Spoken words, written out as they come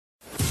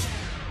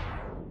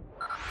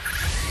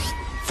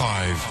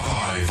Five,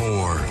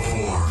 four,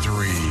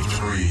 three,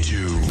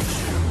 two,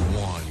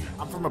 one.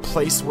 I'm from a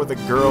place where the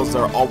girls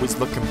are always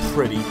looking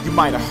pretty. You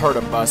might have heard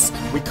of us,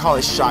 we call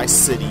it Shy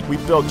City. We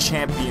build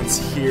champions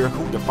here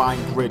who define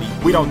gritty.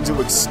 We don't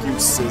do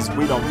excuses,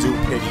 we don't do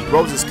pity.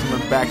 Rose is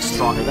coming back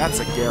stronger,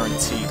 that's a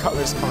guarantee.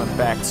 Cutler's coming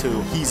back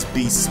too, he's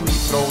beastly.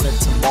 Throwing it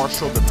to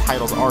Marshall, the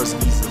title's ours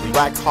easily.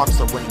 Black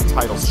Hawks are winning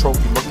titles,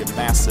 trophy looking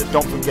massive.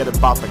 Don't forget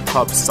about the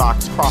Cubs,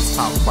 Sox,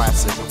 Crosstown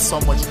Classic. With so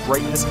much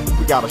greatness,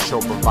 we gotta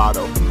show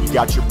bravado. You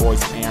got your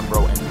boys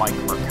Ambro and Mike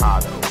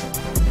Mercado.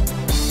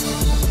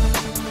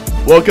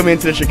 Welcome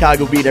into the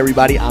Chicago Beat,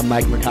 everybody. I'm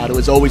Mike Mercado.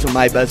 As always, with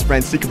my best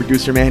friend, Sticker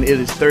Producer Man. It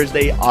is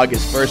Thursday,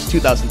 August 1st,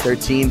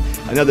 2013.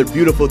 Another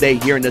beautiful day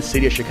here in the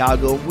city of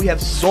Chicago. We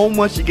have so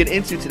much to get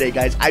into today,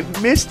 guys.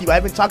 I've missed you. I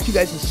haven't talked to you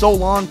guys in so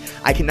long.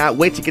 I cannot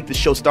wait to get the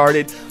show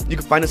started. You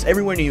can find us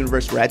everywhere in the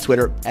universe. We're at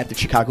Twitter, at the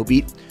Chicago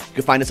Beat. You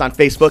can find us on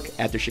Facebook,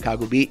 at the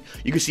Chicago Beat.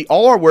 You can see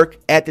all our work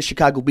at the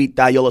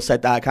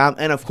chicagobeat.yoloset.com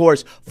and, of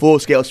course,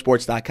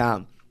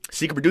 fullscalesports.com.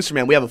 Secret Producer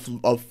Man, we have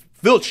a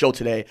filled show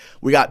today.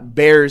 We got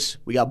Bears,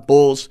 we got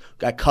Bulls, we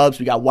got Cubs,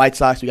 we got White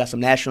Sox, we got some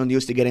national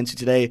news to get into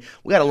today.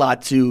 We got a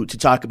lot to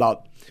talk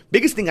about.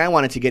 Biggest thing I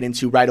wanted to get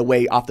into right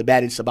away off the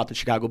bat is about the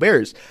Chicago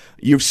Bears.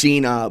 You've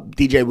seen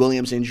DJ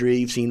Williams injury,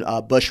 you've seen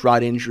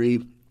Bushrod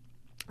injury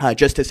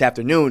just this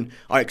afternoon,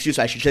 or excuse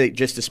me, I should say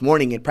just this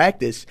morning in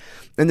practice.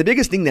 And the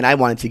biggest thing that I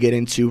wanted to get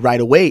into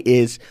right away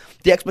is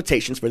the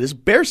expectations for this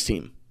Bears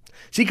team.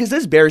 See, because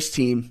this Bears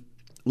team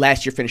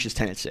last year finishes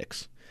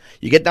 10-6.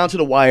 You get down to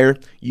the wire,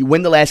 you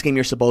win the last game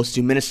you're supposed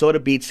to. Minnesota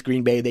beats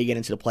Green Bay, they get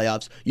into the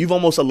playoffs. You've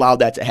almost allowed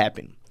that to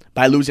happen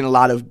by losing a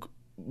lot of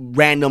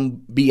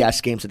random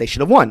BS games that they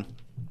should have won.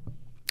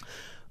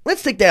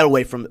 Let's take that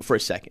away for a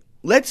second.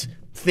 Let's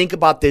think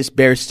about this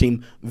Bears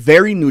team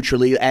very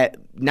neutrally,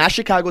 not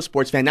Chicago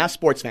sports fans, not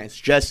sports fans,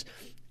 just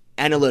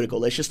analytical.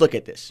 Let's just look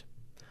at this.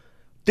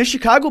 The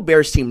Chicago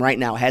Bears team right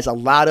now has a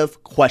lot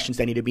of questions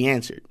that need to be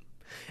answered.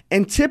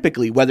 And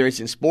typically, whether it's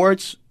in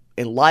sports,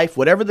 in life,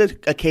 whatever the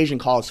occasion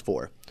calls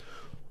for,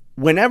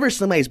 whenever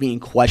somebody's being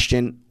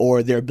questioned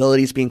or their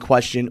abilities being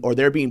questioned or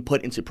they're being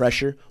put into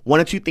pressure, one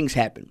of two things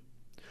happen.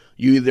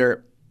 You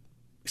either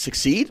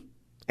succeed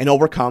and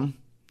overcome,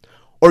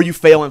 or you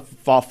fail and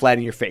fall flat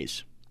in your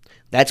face.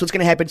 That's what's going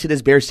to happen to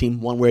this Bears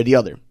team one way or the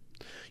other.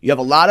 You have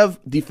a lot of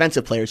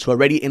defensive players who are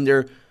already in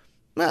their,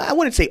 I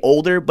wouldn't say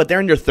older, but they're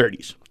in their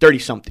 30s,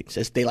 30-somethings,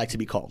 as they like to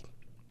be called.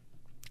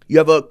 You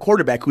have a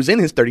quarterback who's in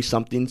his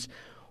 30-somethings,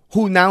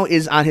 who now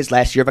is on his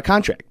last year of a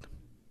contract.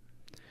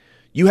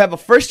 You have a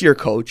first-year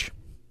coach,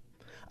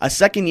 a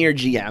second-year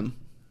GM,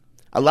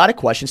 a lot of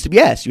questions to be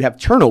asked. You have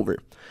turnover.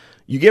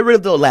 You get rid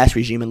of the last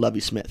regime in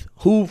Lovie Smith,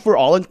 who, for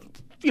all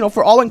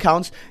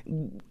accounts,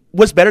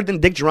 was better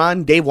than Dick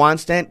Duran, Dave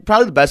Wannstedt,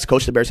 probably the best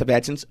coach the Bears have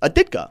had since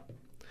Ditka.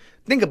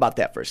 Think about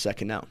that for a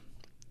second now.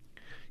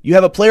 You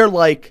have a player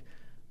like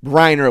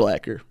Brian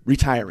Urlacher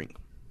retiring.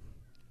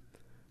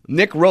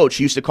 Nick Roach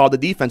used to call the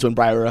defense when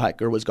Brian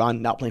Urlacher was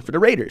gone, now playing for the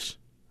Raiders.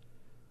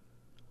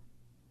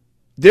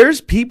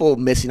 There's people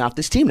missing off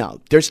this team now.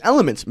 There's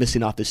elements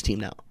missing off this team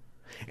now.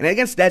 And I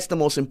guess that's the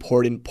most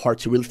important part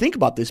to really think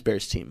about this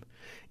Bears team,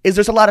 is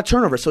there's a lot of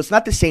turnover, so it's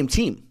not the same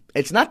team.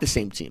 It's not the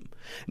same team.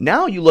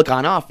 Now you look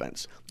on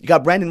offense. You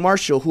got Brandon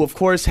Marshall, who of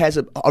course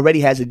already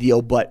has a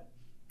deal, but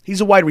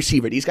he's a wide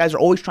receiver. These guys are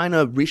always trying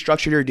to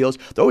restructure their deals.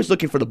 They're always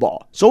looking for the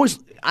ball. So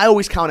I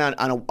always count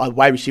on a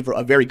wide receiver,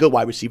 a very good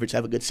wide receiver, to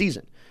have a good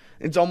season.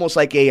 It's almost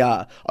like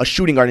a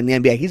shooting guard in the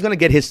NBA. He's going to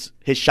get his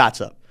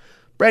shots up.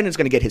 Brandon's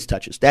going to get his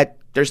touches.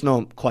 There's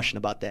no question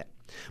about that.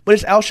 But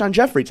it's Alshon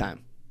Jeffrey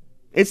time.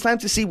 It's time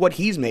to see what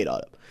he's made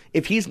out of.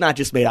 If he's not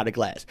just made out of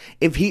glass.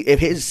 If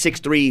his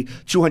 6'3",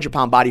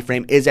 200-pound body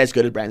frame is as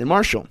good as Brandon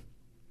Marshall.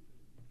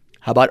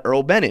 How about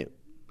Earl Bennett?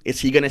 Is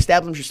he going to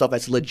establish himself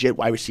as a legit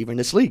wide receiver in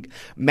this league?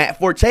 Matt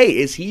Forte,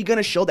 is he going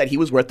to show that he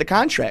was worth the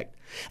contract?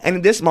 And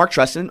in this Mark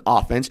Trustin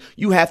offense,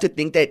 you have to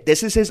think that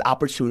this is his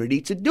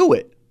opportunity to do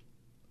it.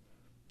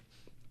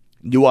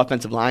 New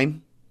offensive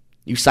line.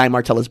 You sign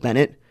Martellus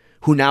Bennett,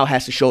 who now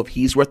has to show if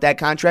he's worth that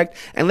contract.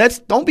 And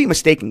don't be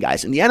mistaken,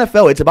 guys. In the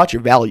NFL, it's about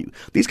your value.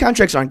 These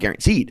contracts aren't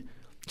guaranteed.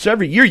 So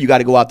every year you got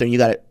to go out there and you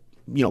got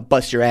to,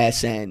 bust your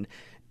ass and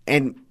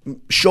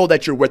show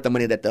that you're worth the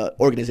money that the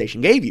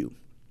organization gave you.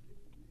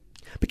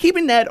 But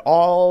keeping that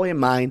all in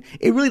mind,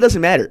 it really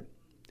doesn't matter.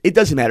 It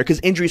doesn't matter because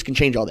injuries can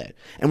change all that.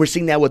 And we're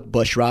seeing that with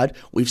Bushrod.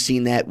 We've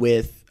seen that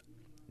with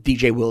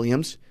DJ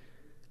Williams.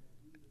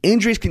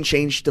 Injuries can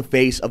change the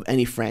face of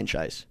any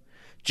franchise.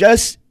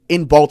 Just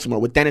in Baltimore,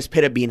 with Dennis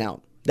Pitta being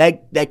out,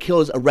 that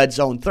kills a red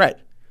zone threat.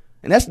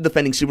 And that's the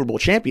defending Super Bowl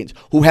champions,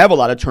 who have a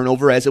lot of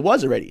turnover as it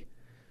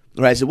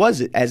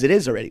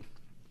is already.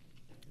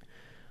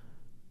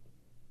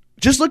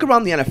 Just look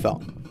around the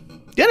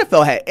NFL. The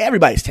NFL,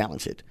 everybody's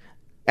talented.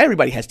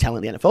 Everybody has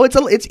talent in the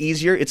NFL. It's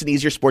easier. It's an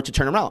easier sport to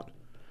turn around.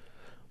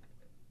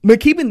 But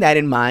keeping that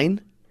in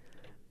mind,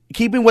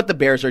 keeping what the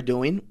Bears are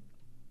doing,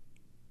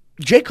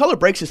 Jay Cutler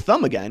breaks his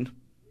thumb again,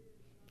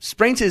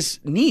 sprains his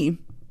knee.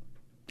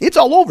 It's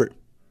all over.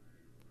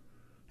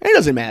 It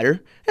doesn't matter.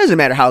 It doesn't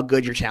matter how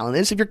good your talent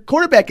is. If your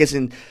quarterback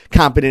isn't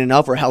competent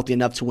enough or healthy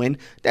enough to win,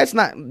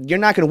 you're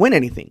not going to win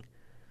anything.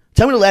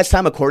 Tell me the last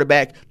time a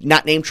quarterback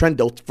not named Trent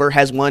Dilfer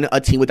has won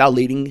a team without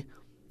leading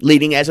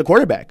as a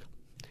quarterback.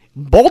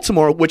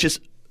 Baltimore, which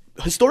is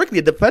historically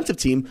a defensive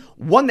team,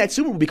 won that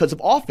Super Bowl because of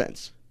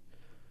offense.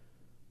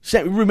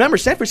 Remember,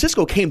 San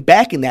Francisco came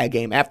back in that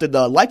game after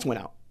the lights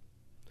went out.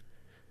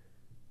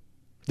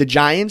 The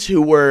Giants,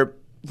 who were,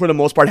 for the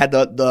most part, had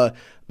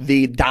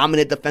the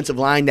dominant defensive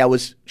line that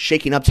was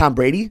shaking up Tom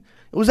Brady,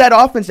 it was that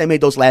offense that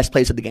made those last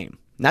plays of the game,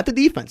 not the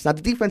defense. Now,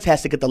 the defense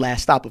has to get the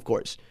last stop, of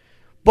course.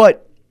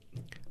 But,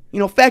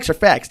 facts are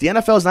facts. The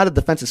NFL is not a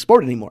defensive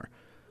sport anymore.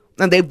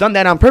 And they've done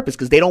that on purpose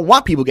because they don't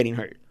want people getting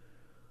hurt.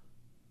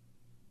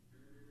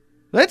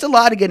 That's a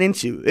lot to get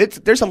into.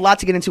 There's a lot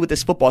to get into with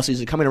this football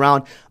season coming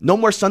around. No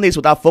more Sundays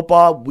without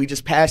football. We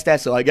just passed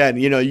that. So, again,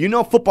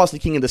 football's the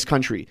king of this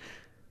country.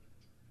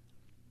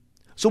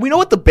 So we know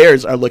what the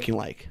Bears are looking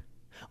like.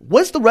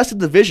 What's the rest of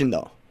the division,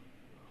 though?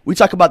 We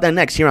talk about that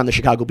next here on the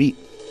Chicago Beat.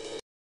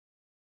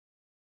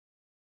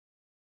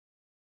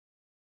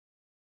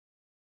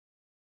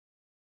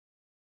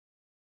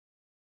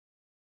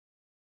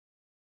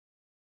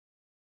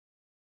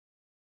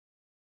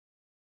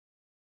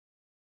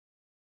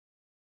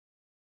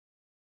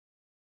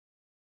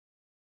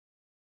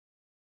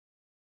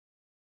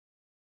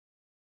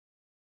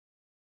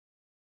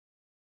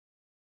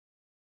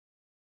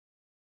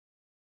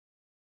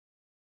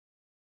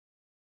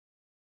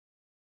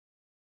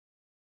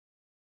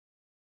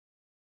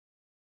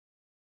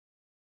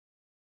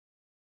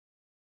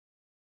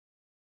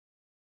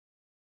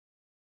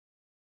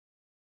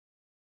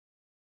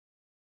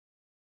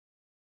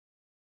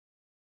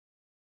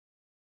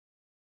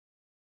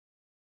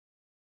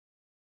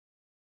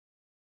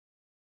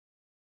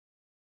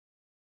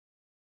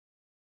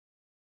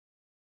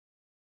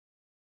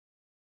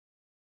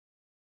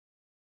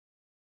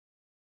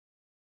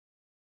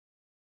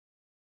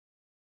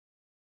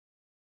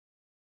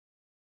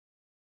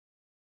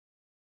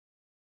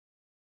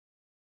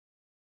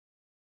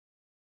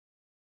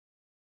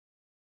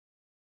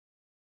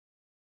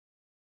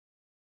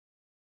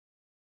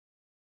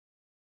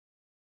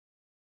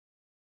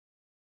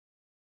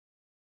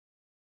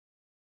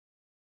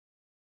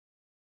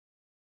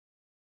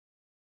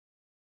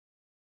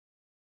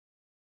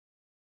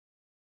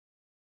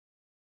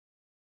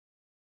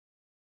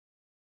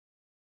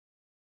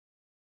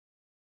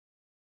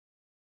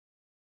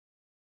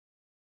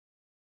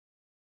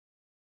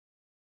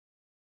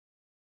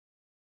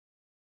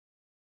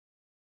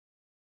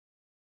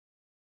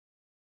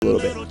 A little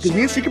bit. Because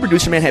me and Secret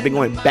Producer Man have been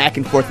going back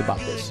and forth about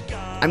this.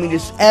 I mean,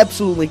 just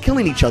absolutely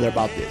killing each other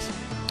about this.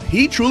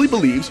 He truly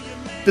believes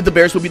that the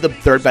Bears will be the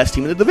third best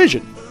team in the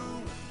division.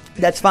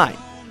 That's fine.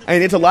 I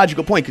mean, it's a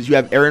logical point because you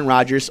have Aaron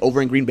Rodgers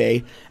over in Green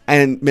Bay,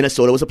 and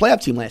Minnesota was a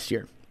playoff team last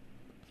year.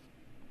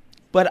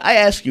 But I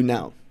ask you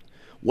now,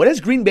 what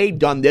has Green Bay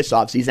done this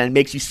offseason that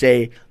makes you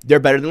say they're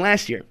better than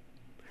last year?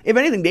 If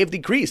anything, they've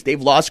decreased. They've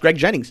lost Greg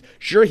Jennings.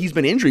 Sure, he's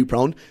been injury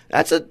prone.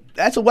 That's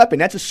a weapon.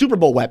 That's a Super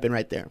Bowl weapon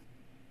right there.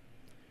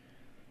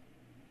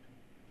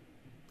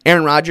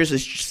 Aaron Rodgers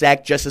is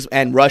sacked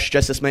and rushed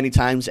just as many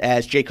times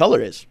as Jay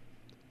Cutler is.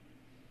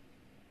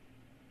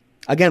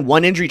 Again,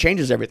 one injury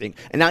changes everything.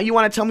 And now you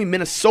want to tell me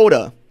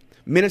Minnesota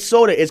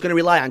is going to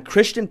rely on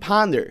Christian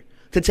Ponder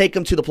to take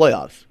them to the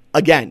playoffs.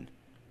 Again,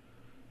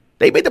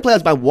 they made the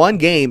playoffs by one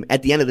game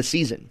at the end of the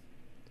season.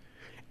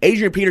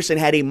 Adrian Peterson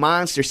had a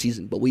monster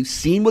season, but we've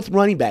seen with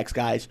running backs,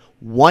 guys,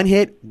 one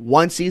hit,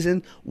 one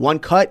season, one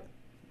cut,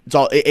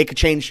 it could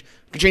change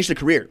the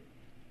career.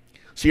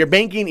 So you're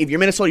banking, if you're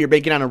Minnesota, you're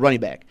banking on a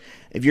running back.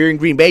 If you're in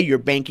Green Bay, you're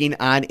banking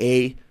on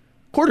a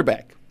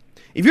quarterback.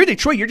 If you're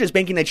Detroit, you're just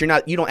banking that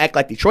you don't act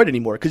like Detroit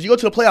anymore. Because you go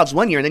to the playoffs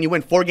one year and then you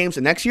win 4 games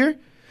the next year.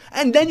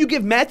 And then you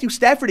give Matthew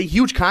Stafford a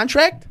huge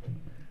contract.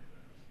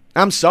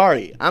 I'm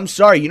sorry.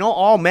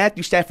 All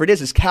Matthew Stafford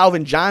is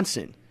Calvin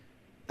Johnson.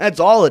 That's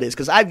all it is.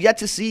 Because I've yet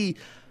to see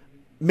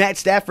Matt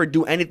Stafford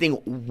do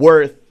anything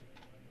worth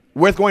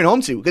going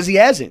home to. Because he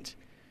hasn't.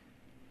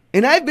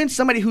 And I've been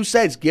somebody who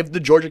says, give the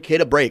Georgia kid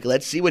a break.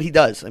 Let's see what he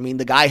does. I mean,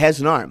 the guy has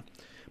an arm.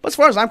 But as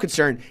far as I'm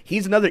concerned,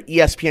 he's another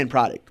ESPN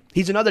product.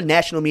 He's another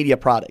national media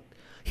product.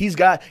 He's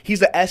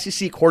the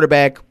SEC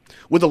quarterback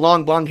with the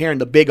long blonde hair and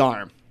the big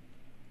arm.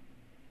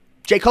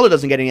 Jay Cutler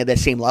doesn't get any of that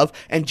same love.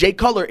 And Jay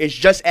Cutler is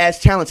just as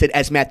talented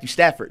as Matthew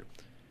Stafford.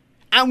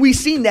 And we've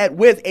seen that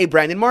with a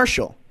Brandon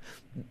Marshall.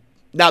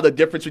 Now, the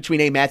difference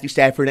between a Matthew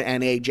Stafford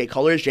and a Jay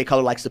Cutler is Jay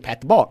Cutler likes to pat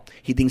the ball.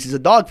 He thinks he's a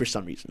dog for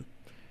some reason.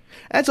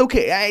 That's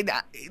okay.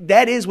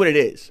 That is what it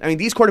is. I mean,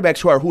 these quarterbacks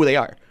who are who they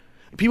are.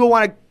 People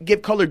want to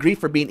give Cutler grief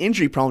for being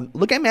injury prone.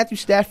 Look at Matthew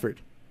Stafford.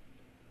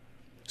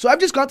 So I've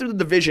just gone through the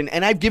division,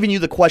 and I've given you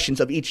the questions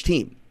of each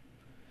team.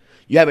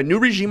 You have a new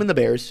regime in the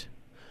Bears.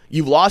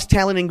 You've lost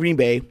talent in Green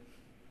Bay.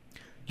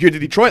 You're the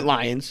Detroit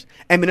Lions,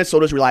 and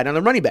Minnesota's relied on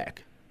a running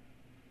back.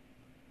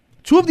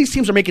 2 of these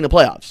teams are making the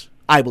playoffs,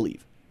 I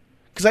believe.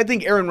 Because I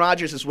think Aaron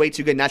Rodgers is way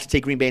too good not to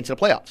take Green Bay into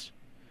the playoffs.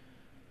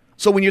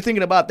 So when you're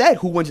thinking about that,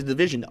 who wins the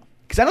division, though?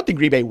 Because I don't think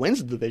Green Bay wins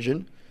the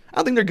division. I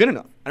don't think they're good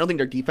enough. I don't think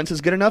their defense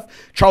is good enough.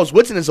 Charles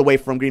Woodson is away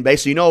from Green Bay,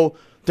 so you know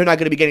they're not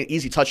going to be getting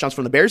easy touchdowns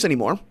from the Bears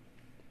anymore.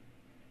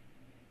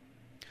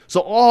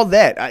 So all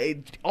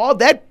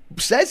that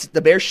says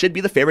the Bears should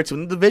be the favorites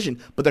in the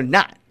division, but they're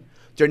not.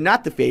 They're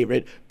not the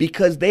favorite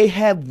because they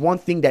have one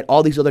thing that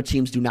all these other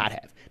teams do not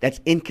have. That's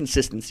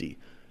inconsistency.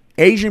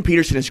 Adrian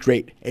Peterson is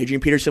great.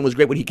 Adrian Peterson was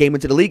great when he came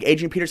into the league.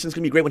 Adrian Peterson's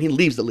going to be great when he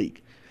leaves the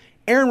league.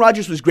 Aaron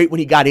Rodgers was great when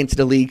he got into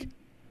the league.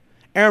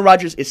 Aaron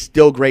Rodgers is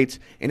still great,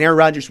 and Aaron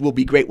Rodgers will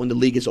be great when the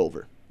league is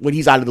over. When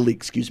he's out of the league,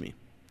 excuse me.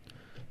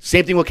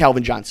 Same thing with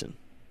Calvin Johnson.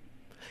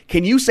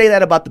 Can you say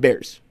that about the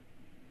Bears?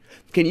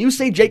 Can you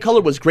say Jay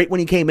Cutler was great when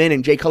he came in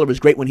and Jay Cutler was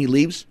great when he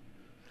leaves?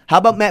 How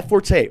about Matt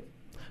Forte?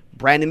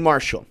 Brandon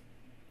Marshall?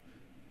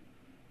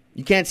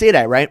 You can't say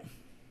that, right?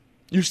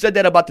 You said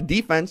that about the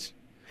defense,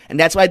 and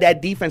that's why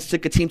that defense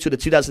took a team to the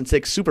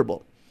 2006 Super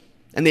Bowl,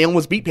 and they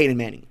almost beat Peyton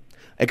Manning,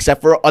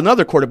 except for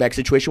another quarterback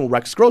situation with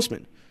Rex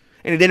Grossman.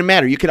 And it didn't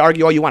matter. You could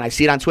argue all you want. I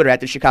see it on Twitter at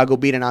the Chicago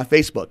Beat and on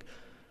Facebook.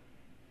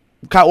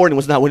 Kyle Orton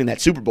was not winning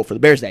that Super Bowl for the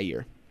Bears that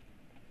year.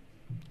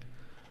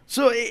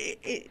 So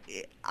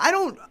I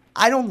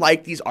don't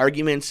like these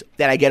arguments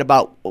that I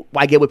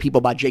get with people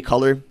about Jay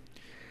Cutler,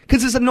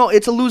 because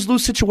it's a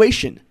lose-lose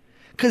situation.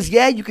 Because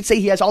yeah, you could say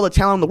he has all the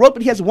talent in the world,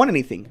 but he hasn't won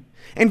anything,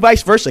 and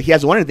vice versa. He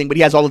hasn't won anything, but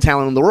he has all the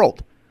talent in the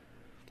world.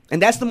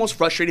 And that's the most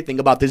frustrating thing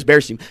about this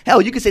Bears team.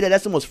 Hell, you could say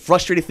that's the most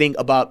frustrating thing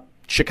about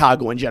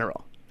Chicago in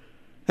general.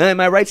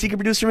 Am I right, secret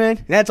producer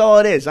man? That's all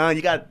it is.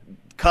 You got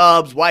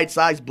Cubs, White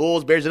Sox,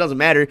 Bulls, Bears. It doesn't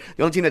matter.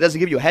 The only team that doesn't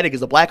give you a headache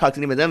is the Blackhawks,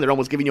 and even them, they're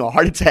almost giving you a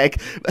heart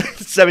attack.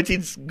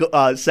 17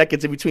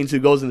 seconds in between two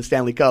goals in the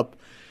Stanley Cup.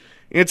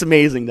 It's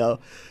amazing, though.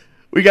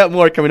 We got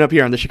more coming up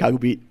here on the Chicago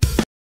Beat.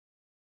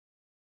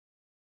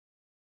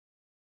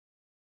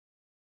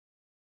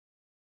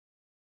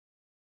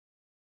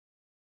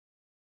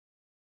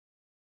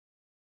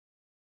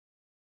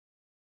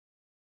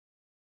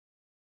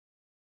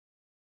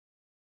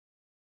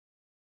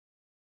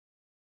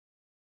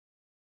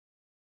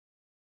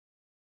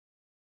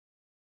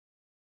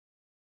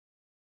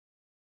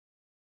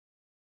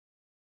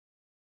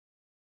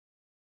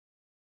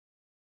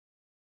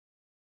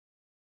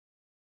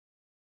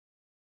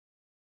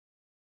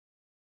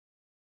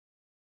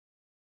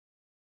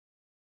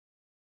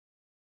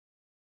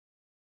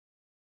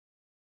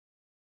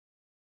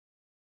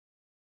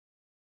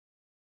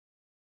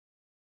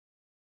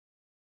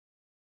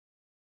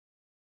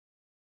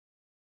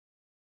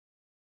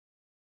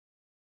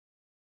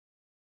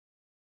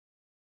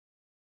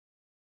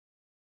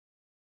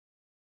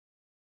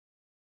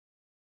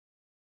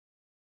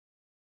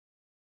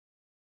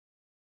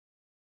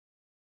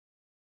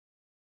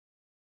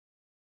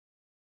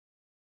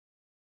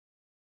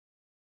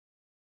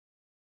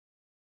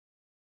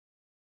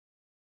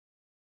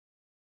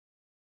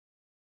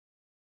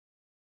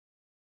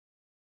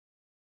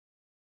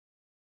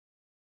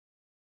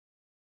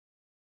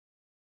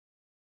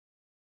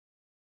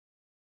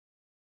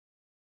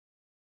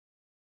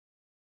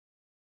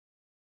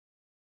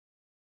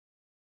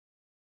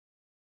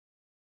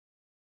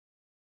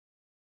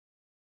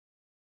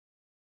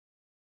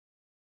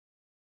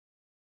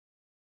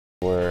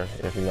 Where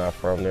if you're not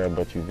from there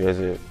but you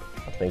visit,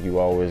 I think you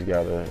always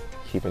gotta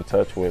keep in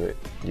touch with it.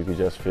 You could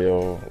just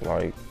feel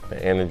like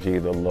the energy,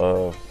 the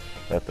love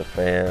that the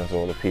fans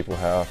or the people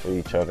have for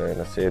each other in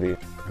the city.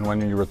 And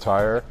when you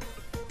retire,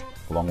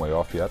 a long way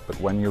off yet, but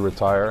when you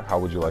retire, how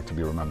would you like to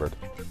be remembered?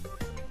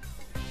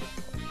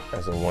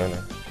 As a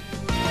winner.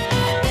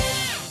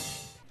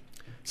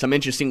 Some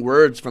interesting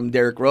words from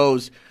Derrick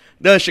Rose.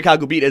 The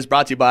Chicago Beat is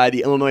brought to you by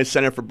the Illinois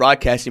Center for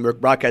Broadcasting, where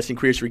broadcasting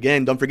careers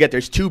begin. Don't forget,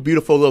 there's two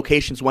beautiful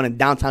locations, one in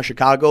downtown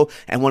Chicago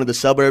and one of the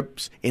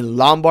suburbs in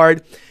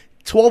Lombard.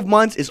 12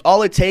 months is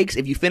all it takes.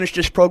 If you finish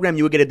this program,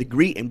 you will get a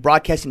degree in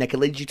broadcasting that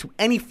can lead you to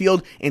any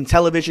field in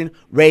television,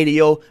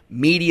 radio,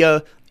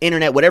 media,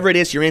 internet, whatever it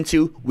is you're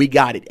into, we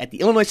got it. At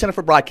the Illinois Center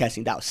for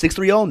Broadcasting, dial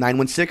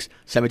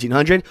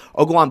 630-916-1700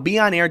 or go on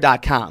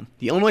beonair.com.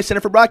 The Illinois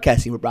Center for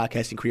Broadcasting, where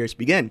broadcasting careers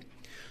begin.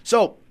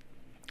 So,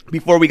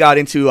 before we got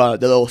into the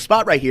little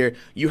spot right here,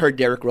 you heard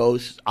Derrick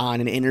Rose on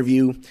an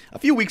interview a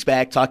few weeks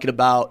back talking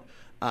about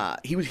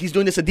he's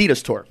doing this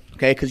Adidas tour,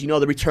 okay? Because you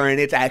know the return,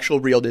 it's actual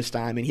real this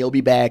time, and he'll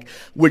be back.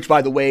 Which,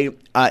 by the way,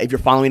 if you're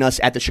following us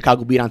at the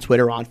Chicago Beat on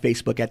Twitter or on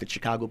Facebook at the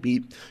Chicago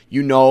Beat,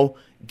 you know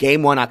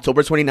Game 1,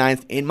 October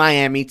 29th in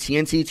Miami,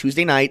 TNT,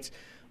 Tuesday night,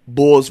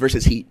 Bulls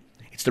versus Heat.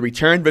 It's the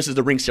return versus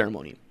the ring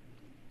ceremony.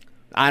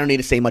 I don't need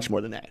to say much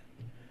more than that.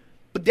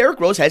 But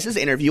Derrick Rose has his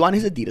interview on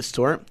his Adidas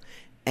tour,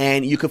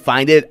 and you can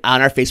find it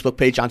on our Facebook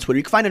page, on Twitter.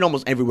 You can find it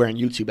almost everywhere on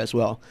YouTube as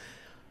well.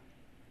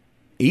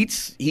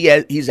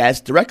 He's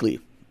asked directly,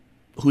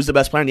 who's the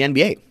best player in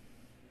the NBA?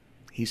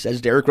 He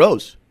says Derrick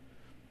Rose.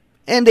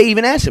 And they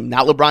even ask him,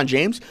 not LeBron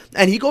James.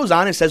 And he goes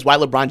on and says why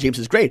LeBron James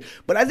is great.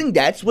 But I think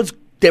that's what's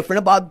different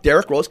about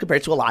Derrick Rose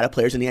compared to a lot of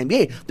players in the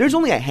NBA. There's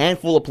only a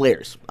handful of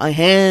players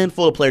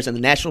in the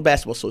National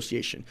Basketball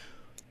Association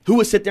who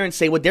would sit there and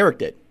say what Derrick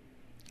did.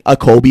 A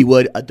Kobe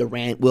would, a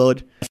Durant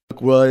would, a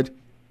would.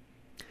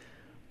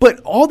 But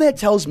all that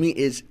tells me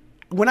is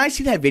when I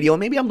see that video,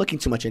 maybe I'm looking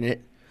too much in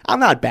it. I'm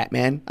not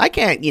Batman. I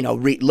can't,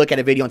 look at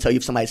a video and tell you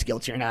if somebody's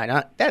guilty or not.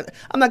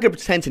 I'm not going to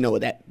pretend to know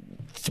that,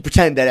 to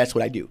pretend that that's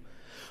what I do.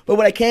 But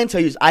what I can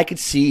tell you is I could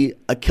see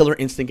a killer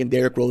instinct in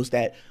Derrick Rose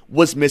that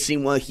was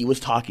missing when he was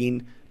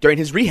talking during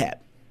his rehab.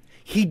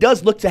 He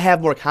does look to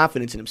have more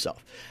confidence in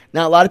himself.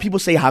 Now, a lot of people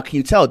say, how can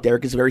you tell?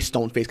 Derrick is a very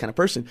stone-faced kind of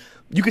person.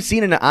 You can see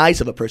it in the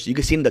eyes of a person. You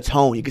can see it in the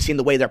tone. You can see it in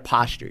the way they're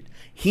postured.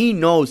 He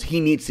knows he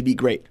needs to be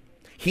great.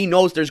 He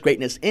knows there's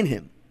greatness in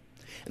him.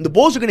 And the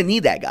Bulls are going to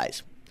need that,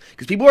 guys.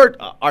 Because people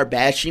are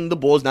bashing the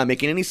Bulls not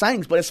making any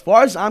signings. But as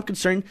far as I'm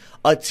concerned,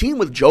 a team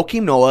with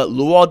Joakim Noah,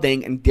 Luol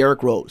Deng, and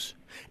Derrick Rose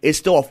is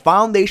still a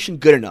foundation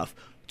good enough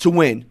to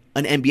win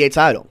an NBA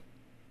title.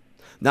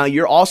 Now,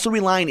 you're also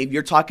relying, if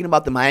you're talking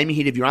about the Miami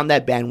Heat, if you're on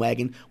that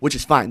bandwagon, which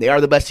is fine. They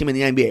are the best team in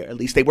the NBA. Or at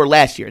least they were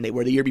last year, and they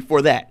were the year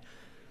before that.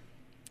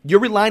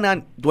 You're relying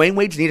on Dwayne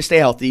Wade's need to stay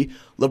healthy,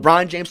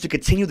 LeBron James to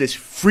continue this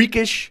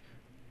freakish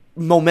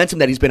momentum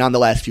that he's been on the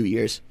last few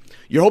years.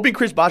 You're hoping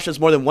Chris Bosh does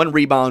more than one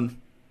rebound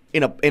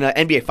in an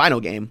NBA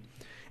final game,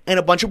 and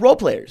a bunch of role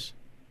players.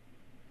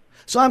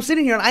 So I'm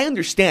sitting here and I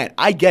understand.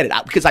 I get it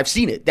because I've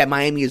seen it, that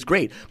Miami is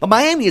great. But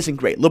Miami isn't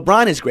great.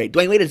 LeBron is great.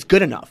 Dwayne Wade is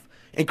good enough.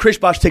 And Chris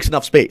Bosh takes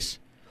enough space.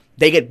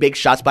 They get big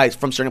shots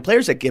from certain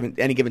players at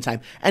any given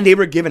time. And they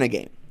were given a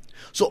game.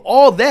 So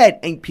all that,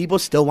 and people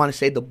still want to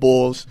say the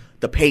Bulls,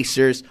 the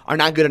Pacers, are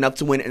not good enough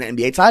to win an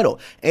NBA title.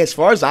 And as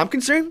far as I'm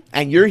concerned,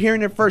 and you're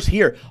hearing it first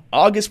here,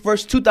 August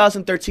 1st,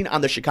 2013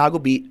 on the Chicago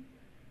Beat,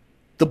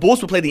 the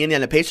Bulls will play the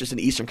Indiana Pacers in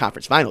the Eastern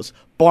Conference Finals,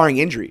 barring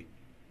injury.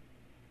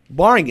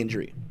 Barring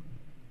injury.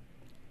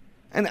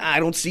 And I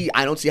don't see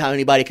how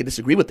anybody could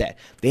disagree with that.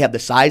 They have the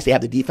size, they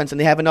have the defense,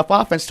 and they have enough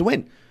offense to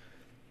win.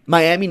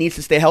 Miami needs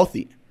to stay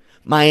healthy.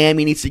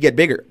 Miami needs to get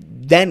bigger.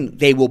 Then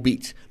they will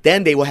beat.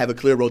 Then they will have a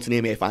clear road to the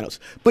NBA Finals.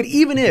 But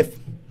even if,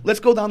 let's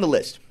go down the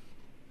list.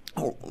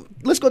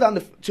 Let's go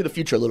down to the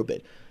future a little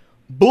bit.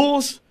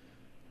 Bulls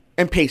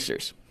and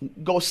Pacers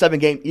go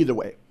 7-game either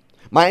way.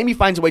 Miami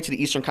finds a way to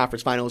the Eastern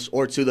Conference Finals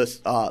or to the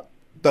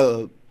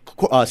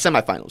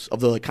semifinals of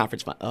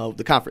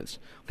the conference.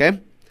 Okay,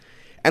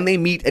 and they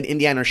meet at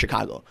Indiana or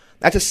Chicago.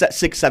 That's a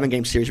 6-7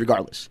 game series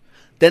regardless.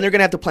 Then they're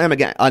gonna have to play them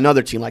again,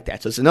 another team like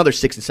that. So it's another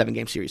 6 and 7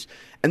 game series.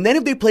 And then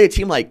if they play a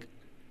team like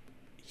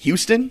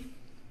Houston,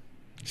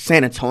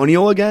 San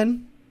Antonio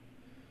again,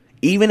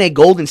 even a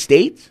Golden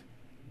State,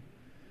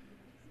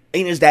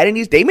 and is that in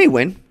these? They may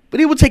win, but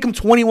it will take them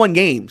 21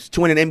 games to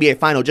win an NBA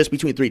final just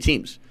between 3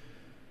 teams.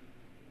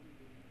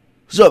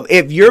 So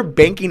if you're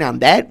banking on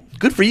that,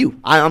 good for you.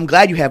 I'm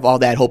glad you have all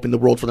that hope in the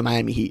world for the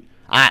Miami Heat.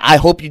 I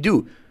hope you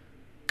do.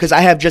 Because I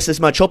have just as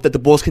much hope that the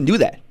Bulls can do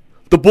that.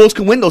 The Bulls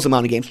can win those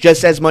amount of games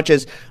just as much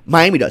as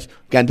Miami does.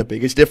 Again, the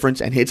biggest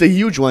difference, and it's a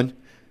huge one,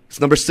 it's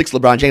number 6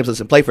 LeBron James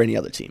doesn't play for any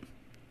other team.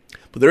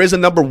 But there is a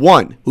number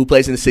 1 who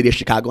plays in the city of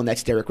Chicago, and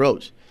that's Derrick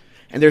Rose.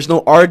 And there's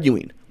no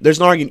arguing. There's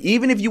no arguing.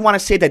 Even if you want to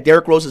say that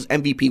Derrick Rose's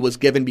MVP was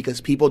given because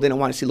people didn't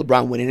want to see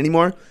LeBron winning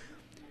anymore,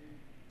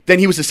 then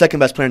he was the second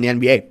best player in the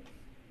NBA.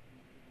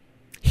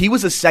 He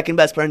was the second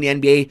best player in the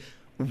NBA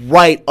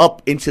right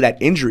up into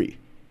that injury.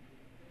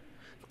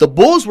 The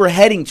Bulls were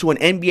heading to an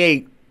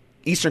NBA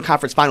Eastern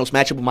Conference Finals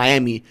matchup with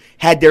Miami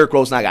had Derrick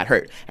Rose not got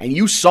hurt. And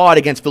you saw it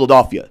against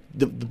Philadelphia.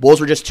 The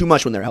Bulls were just too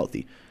much when they're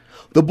healthy.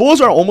 The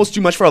Bulls are almost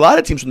too much for a lot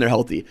of teams when they're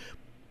healthy.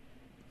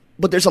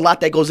 But there's a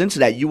lot that goes into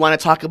that. You want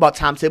to talk about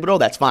Tom Thibodeau?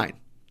 That's fine.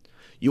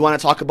 You want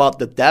to talk about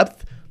the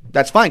depth?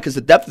 That's fine, because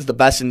the depth is the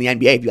best in the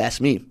NBA, if you ask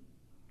me.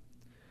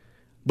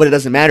 But it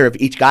doesn't matter if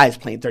each guy is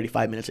playing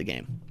 35 minutes a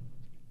game.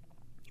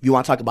 If you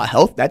want to talk about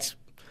health, it's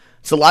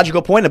a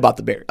logical point about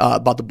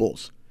the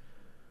Bulls.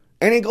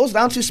 And it goes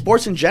down to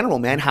sports in general,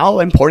 man, how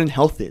important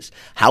health is,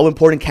 how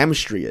important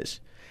chemistry is.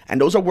 And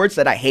those are words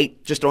that I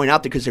hate just throwing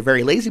out there because they're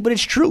very lazy, but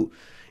it's true.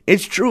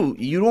 It's true.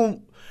 You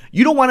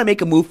don't want to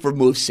make a move for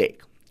move's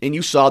sake. And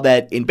you saw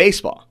that in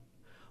baseball.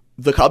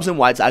 The Cubs and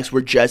White Sox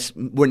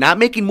were not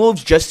making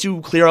moves just to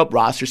clear up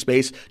roster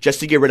space, just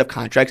to get rid of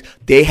contracts.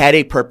 They had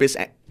a purpose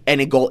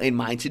and a goal in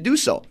mind to do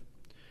so.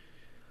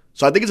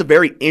 So I think it's a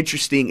very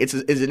interesting, it's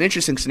an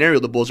interesting scenario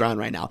the Bulls are on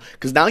right now.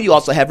 Because now you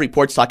also have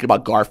reports talking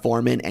about Gar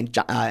Forman and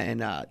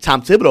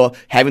Tom Thibodeau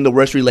having the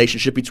worst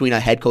relationship between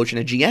a head coach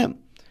and a GM.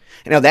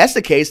 And if that's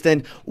the case,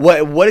 then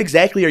what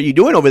exactly are you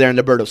doing over there in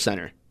the Berto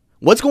Center?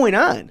 What's going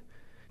on?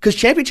 Because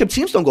championship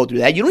teams don't go through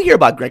that. You don't hear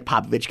about Greg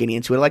Popovich getting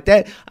into it like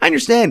that. I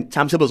understand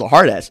Tom Thibodeau's a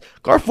hard ass.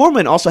 Gar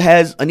Forman also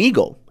has an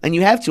ego, and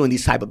you have to in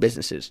these type of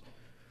businesses.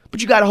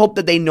 But you got to hope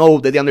that they know,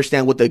 that they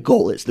understand what the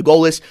goal is. The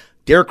goal is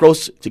Derrick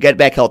Rose to get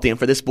back healthy and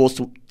for this Bulls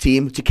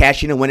team to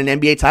cash in and win an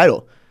NBA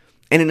title.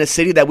 And in a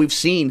city that we've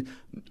seen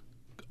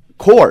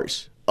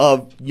cores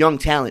of young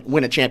talent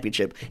win a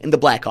championship in the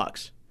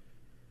Blackhawks.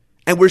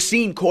 And we're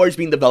seeing cores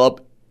being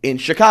developed in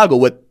Chicago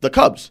with the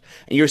Cubs.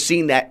 And you're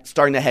seeing that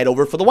starting to head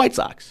over for the White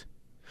Sox.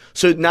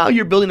 So now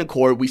you're building a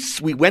core. We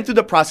went through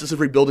the process of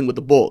rebuilding with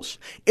the Bulls.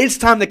 It's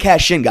time to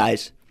cash in,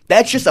 guys.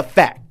 That's just a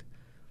fact.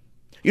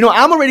 You know,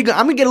 I'm going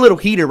to get a little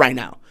heated right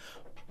now.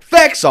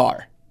 Facts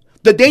are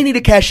that they need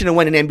to cash in and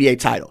win an NBA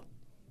title.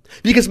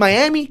 Because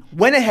Miami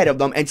went ahead of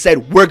them and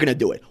said, we're going to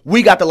do it.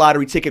 We got the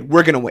lottery ticket.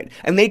 We're going to win.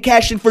 And they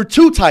cashed in for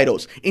 2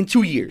 titles in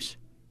 2 years.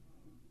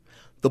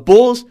 The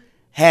Bulls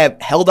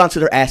have held onto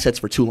their assets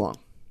for too long.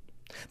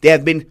 They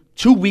have been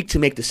too weak to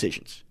make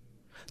decisions.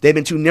 They've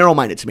been too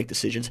narrow-minded to make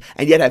decisions,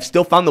 and yet have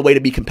still found the way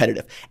to be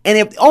competitive. And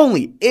if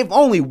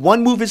only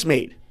one move is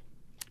made,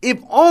 if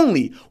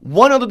only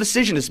one other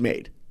decision is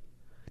made,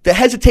 the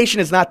hesitation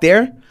is not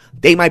there,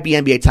 they might be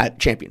NBA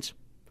champions.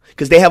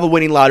 Because they have a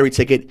winning lottery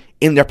ticket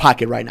in their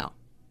pocket right now.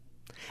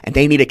 And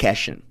they need to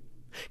cash in.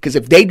 Because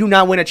if they do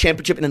not win a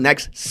championship in the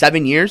next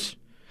 7 years,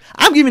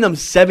 I'm giving them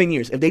 7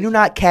 years. If they do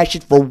not cash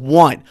it for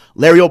one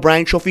Larry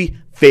O'Brien trophy,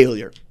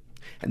 failure.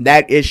 And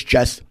that is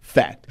just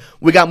fact.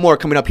 We got more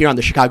coming up here on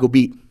the Chicago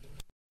Beat.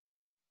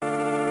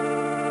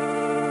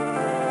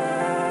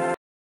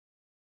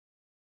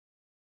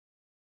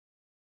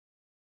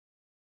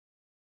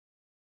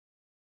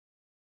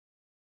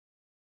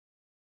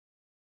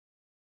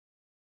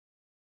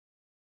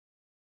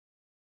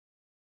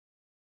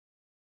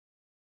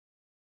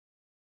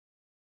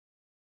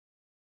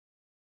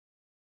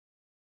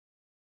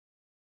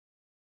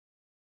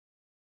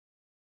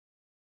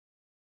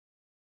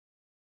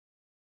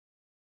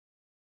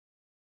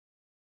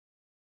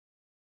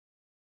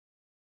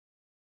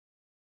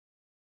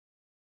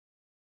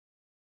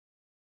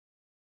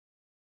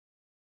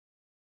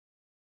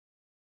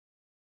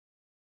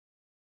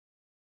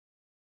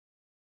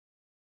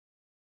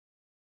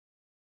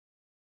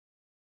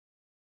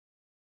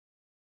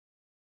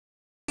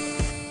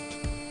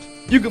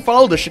 You can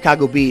follow the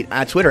Chicago Beat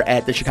on Twitter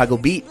at the Chicago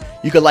Beat.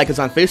 You can like us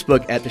on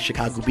Facebook at the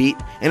Chicago Beat.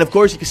 And of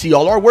course, you can see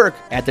all our work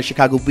at the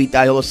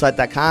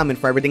chicagobeat.holosite.com, and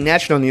for everything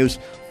national news,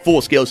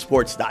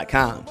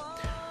 fullscalesports.com.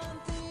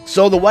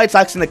 So the White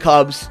Sox and the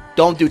Cubs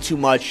don't do too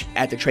much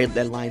at the trade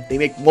deadline. They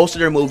make most of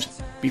their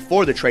moves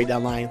before the trade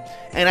deadline.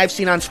 And I've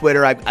seen on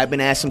Twitter, I've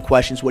been asked some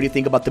questions. What do you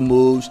think about the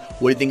moves?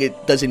 What do you think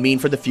it does it mean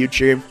for the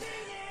future?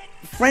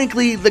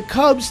 Frankly, the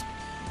Cubs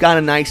got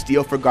a nice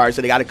deal for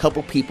Garza. They got a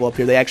couple people up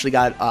here. They actually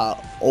got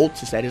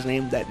Oltz, is that his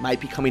name? That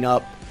might be coming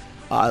up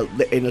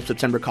in the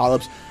September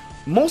call-ups.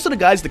 Most of the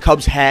guys the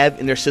Cubs have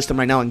in their system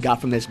right now and got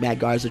from this Matt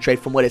Garza trade,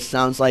 from what it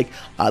sounds like.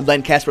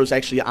 Len Casper was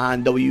actually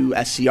on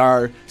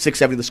WSCR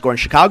 670 The Score in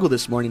Chicago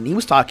this morning. He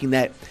was talking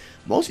that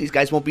most of these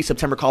guys won't be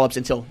September call-ups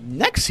until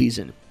next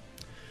season.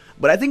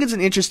 But I think it's an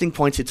interesting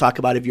point to talk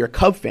about if you're a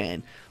Cub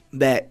fan,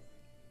 that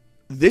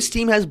this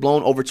team has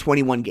blown over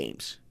 21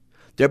 games.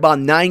 They're about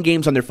 9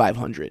 games under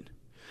 500.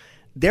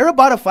 They're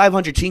about a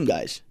 500 team,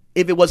 guys,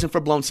 if it wasn't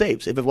for blown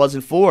saves, if it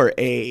wasn't for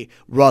a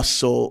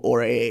Russell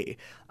or a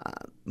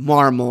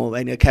Marmol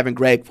and a Kevin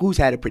Gregg, who's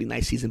had a pretty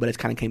nice season, but it's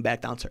kind of came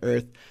back down to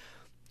earth.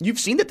 You've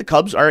seen that the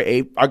Cubs are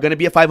going to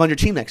be a 500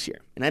 team next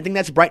year, and I think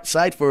that's a bright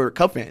side for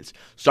Cub fans.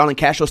 Starlin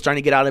Castro's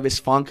starting to get out of his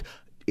funk.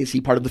 Is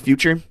he part of the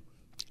future?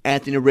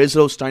 Anthony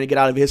Rizzo starting to get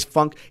out of his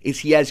funk. Is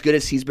he as good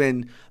as he's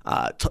been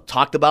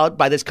talked about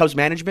by this Cubs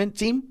management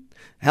team?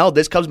 Hell,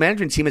 this Cubs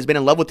management team has been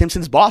in love with him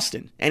since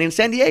Boston and in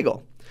San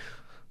Diego.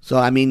 So,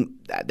 I mean,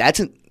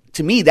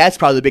 to me, that's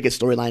probably the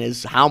biggest storyline,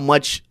 is how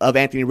much of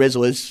Anthony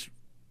Rizzo is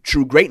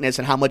true greatness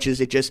and how much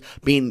is it just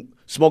being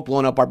smoke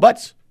blowing up our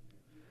butts.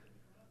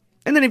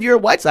 And then if you're a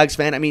White Sox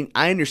fan, I mean,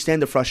 I understand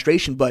the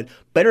frustration, but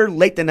better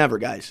late than never,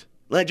 guys.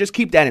 Just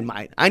keep that in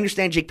mind. I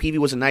understand Jake Peavy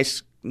was a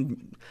nice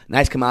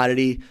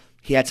commodity.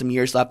 He had some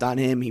years left on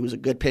him. He was a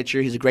good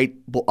pitcher. He's a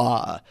great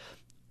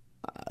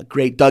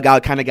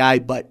dugout kind of guy,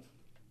 but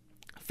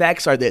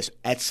facts are this.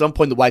 At some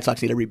point, the White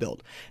Sox need to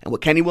rebuild. And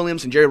with Kenny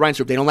Williams and Jerry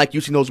Reinsdorf, they don't like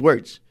using those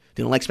words.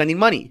 They don't like spending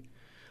money.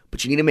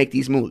 But you need to make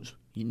these moves.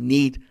 You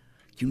need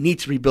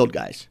to rebuild,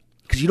 guys.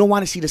 Because you don't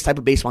want to see this type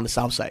of baseball on the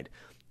South Side.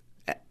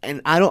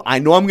 And I know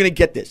I'm going to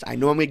get this. I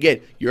know I'm going to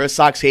get, you're a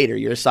Sox hater.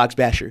 You're a Sox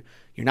basher.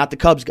 You're not the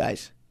Cubs,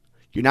 guys.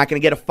 You're not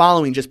going to get a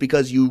following just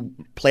because you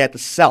play at the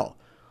Cell.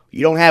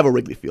 You don't have a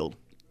Wrigley Field.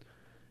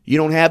 You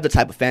don't have the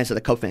type of fans that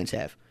the Cub fans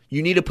have.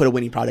 You need to put a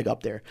winning product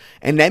up there.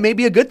 And that may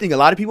be a good thing. A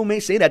lot of people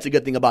may say that's a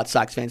good thing about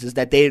Sox fans, is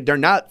that they're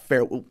not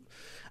fair. I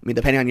mean,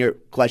 depending on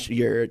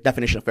your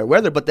definition of fair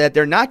weather, but that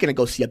they're not going to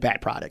go see a bad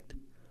product.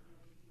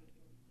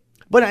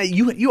 But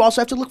you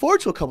also have to look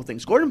forward to a couple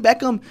things. Gordon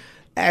Beckham,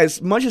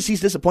 as much as he's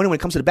disappointed when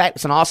it comes to the bat,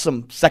 it's an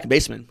awesome second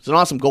baseman. It's an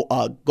awesome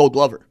gold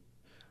glover.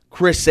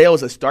 Chris Sale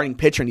is a starting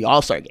pitcher in the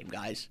All-Star game,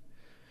 guys.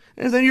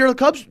 And then you're the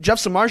Cubs, Jeff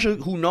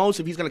Samardzija, who knows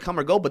if he's going to come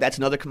or go, but that's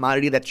another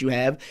commodity that you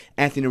have.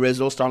 Anthony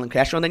Rizzo, Starlin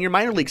Castro, and then your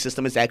minor league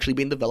system is actually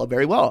being developed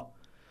very well.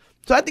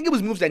 So I think it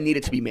was moves that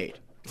needed to be made.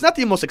 It's not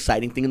the most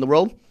exciting thing in the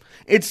world.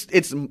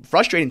 It's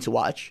frustrating to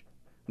watch,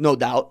 no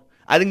doubt.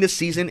 I think this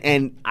season,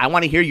 and I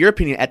want to hear your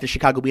opinion at the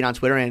Chicago Beat on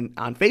Twitter and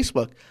on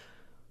Facebook,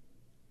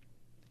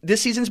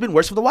 this season's been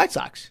worse for the White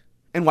Sox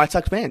and White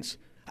Sox fans.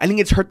 I think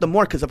it's hurt them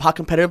more because of how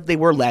competitive they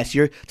were last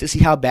year to see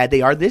how bad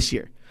they are this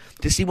year.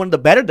 To see one of the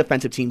better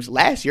defensive teams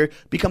last year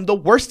become the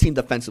worst team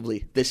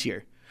defensively this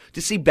year.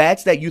 To see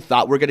bats that you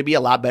thought were going to be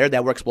a lot better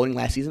that were exploding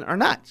last season are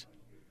not.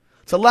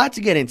 It's a lot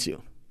to get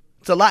into.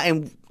 It's a lot,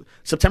 and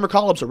September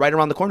call-ups are right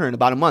around the corner in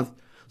about a month.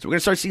 So we're going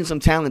to start seeing some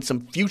talent,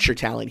 some future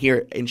talent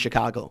here in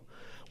Chicago.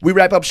 We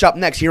wrap up shop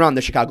next here on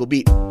the Chicago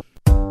Beat.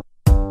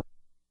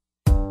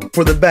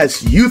 For the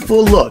best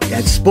youthful look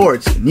at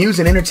sports, news,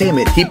 and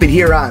entertainment, keep it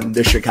here on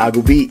the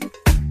Chicago Beat.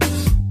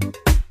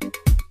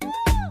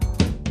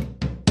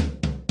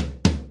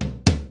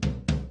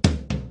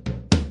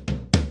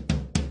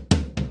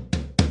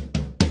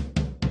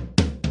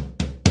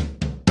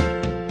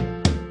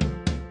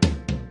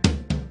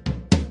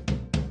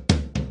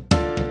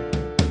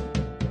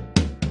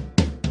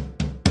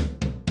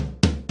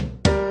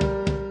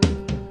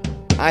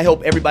 I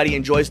hope everybody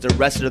enjoys the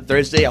rest of the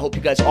Thursday. I hope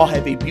you guys all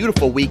have a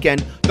beautiful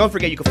weekend. Don't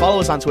forget, you can follow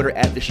us on Twitter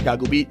at The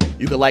Chicago Beat.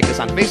 You can like us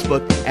on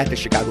Facebook at The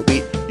Chicago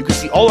Beat. You can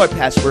see all our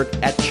past work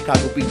at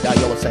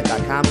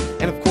dachicagobeat.yellowsite.com.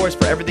 And of course,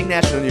 for everything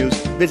national news,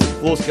 visit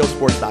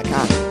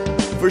fullscalesports.com.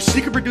 For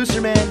Secret Producer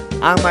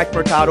Man, I'm Mike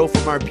Mercado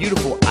from our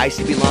beautiful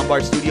ICB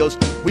Lombard Studios.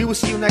 We will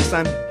see you next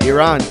time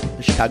here on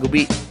The Chicago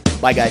Beat.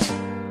 Bye, guys.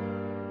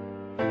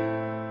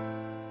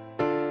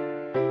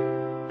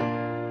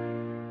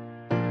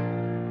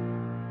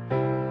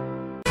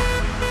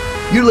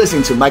 You're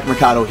listening to Mike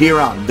Mercado here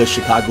on The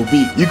Chicago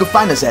Beat. You can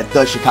find us at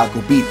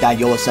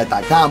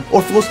dachicagobeat.yellowsite.com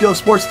or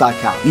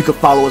fullscalesports.com. You can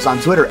follow us on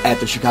Twitter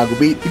at The Chicago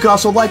Beat. You can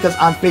also like us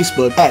on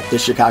Facebook at The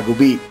Chicago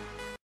Beat.